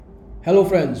Hello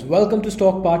friends, welcome to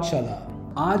stock पाठशाला।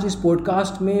 आज इस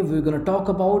पॉडकास्ट में वी गोना टॉक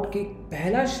अबाउट कि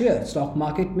पहला शेयर स्टॉक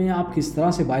मार्केट में आप किस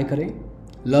तरह से बाय करें।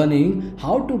 Learning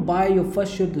how to buy your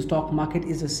first share the stock market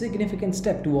is a significant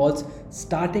step towards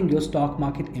starting your stock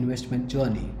market investment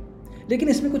journey. लेकिन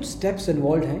इसमें कुछ स्टेप्स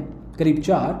इन्वॉल्व हैं, करीब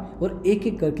 4, और एक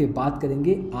एक करके बात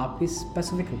करेंगे आपके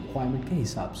स्पेसिफिक रिक्वायरमेंट के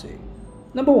हिसाब से।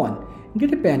 Number 1,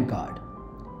 get a PAN card.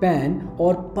 PAN or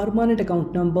permanent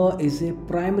account number is a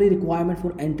primary requirement for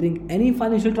entering any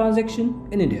financial transaction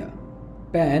in India.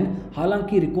 PAN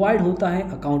हालांकि रिक्वायर्ड होता है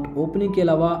अकाउंट ओपनिंग के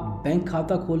अलावा बैंक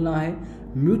खाता खोलना है,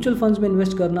 म्यूचुअल फंड्स में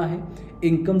इन्वेस्ट करना है,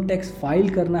 इनकम टैक्स फाइल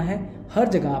करना है, हर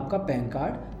जगह आपका पैन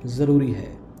कार्ड ज़रूरी है।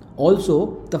 Also,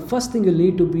 the first thing you'll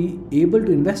need to be able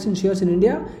to invest in shares in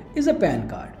India is a PAN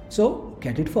card. So,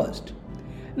 get it first.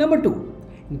 Number 2,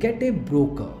 get a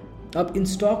broker. अब in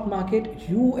stock market,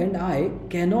 you and I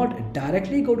cannot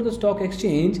directly go to the stock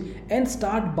exchange and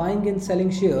start buying and selling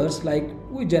shares like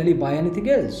we generally buy anything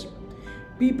else.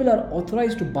 People are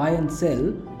authorized to buy and sell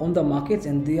on the markets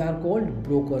and they are called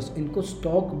brokers. इनको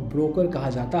stock broker कहा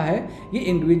जाता है। ये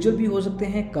individual भी हो सकते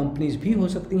हैं, companies भी हो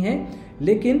सकती हैं,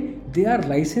 लेकिन they are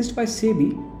licensed by SEBI.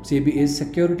 SEBI is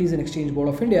Securities and Exchange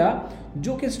Board of India,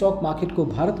 जो कि stock market को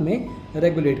भारत में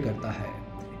regulate करता है।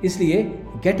 इसलिए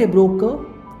get a broker,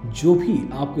 जो भी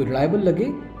आपको रिलायबल लगे,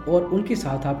 और उनके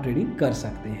साथ आप ट्रेडिंग कर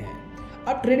सकते हैं।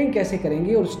 अब ट्रेडिंग कैसे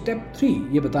करेंगे और स्टेप 3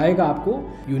 ये बताएगा आपको।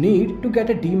 You need to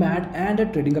get a demat and a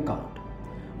trading account.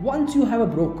 Once you have a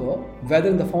broker, whether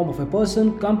in the form of a person,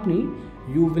 company,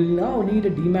 you will now need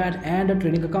a demat and a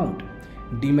trading account.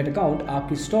 Demat account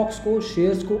आपके stocks को,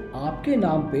 shares को आपके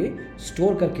नाम पे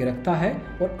store करके रखता है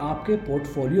और आपके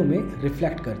पोर्टफोलियो में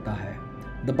रिफ्लेक्ट करता है।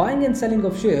 The buying and selling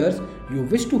of shares you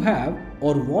wish to have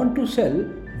or want to sell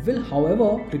will however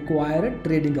require a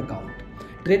trading account.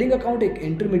 Trading account एक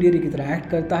इंटरमीडिएरी की तरह एक्ट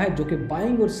करता है जो कि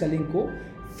बाइंग और सेलिंग को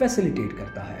फैसिलिटेट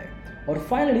करता है। और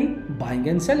finally buying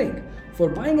and selling. For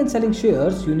buying and selling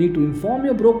shares you need to inform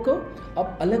your broker.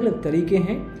 अब अलग अलग तरीके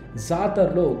हैं।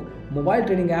 ज़्यादातर लोग मोबाइल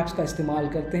ट्रेडिंग ऐप्स का इस्तेमाल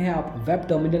करते हैं। आप वेब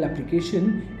टर्मिनल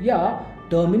एप्लीकेशन या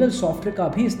टर्मिनल सॉफ्टवेयर का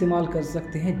भी इस्तेमाल कर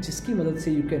सकते हैं, जिसकी मदद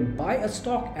से you can buy a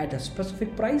stock at a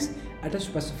specific price at a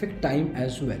specific time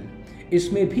as well.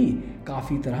 इसमें भी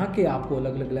काफ़ी तरह के आपको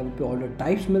अलग अलग लेवल पे ऑर्डर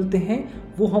टाइप्स मिलते हैं,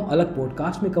 वो हम अलग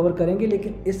पॉडकास्ट में कवर करेंगे।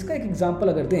 लेकिन इसका एक एग्जांपल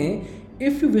अगर दें,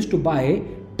 if you wish to bye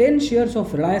 10 shares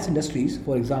of Reliance Industries,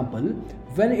 for example,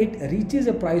 when it reaches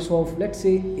a price of let's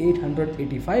say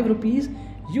 885 rupees,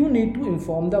 you need to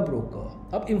inform the broker.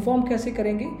 अब इन्फॉर्म कैसे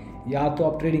करेंगे? या तो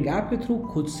आप ट्रेडिंग ऐप के थ्रू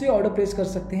खुद से ऑर्डर प्लेस कर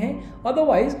सकते हैं,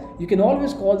 otherwise you can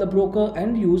always call the broker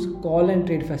and use call and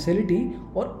trade facility,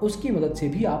 और उसकी मदद से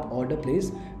भी आप ऑर्डर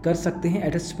प्लेस कर सकते हैं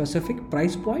eight a specific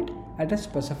price point eight a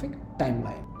specific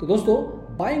timeline. तो दोस्तों,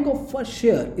 buying of first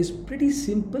share is pretty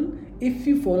simple if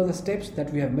you follow the steps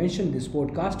that we have mentioned this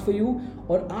podcast for you,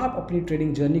 और आप अपनी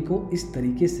trading journey को इस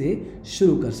तरीके से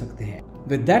शुरू कर सकते हैं।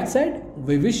 With that said,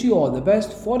 we wish you all the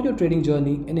best for your trading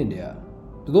journey in India.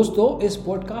 तो दोस्तों, इस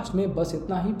पॉडकास्ट में बस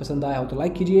इतना ही। पसंद आया हो तो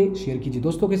लाइक कीजिए, शेयर कीजिए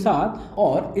दोस्तों के साथ,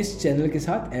 और इस चैनल के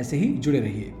साथ ऐसे ही जुड़े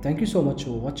रहिए। Thank you so much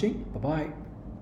for watching. Bye bye.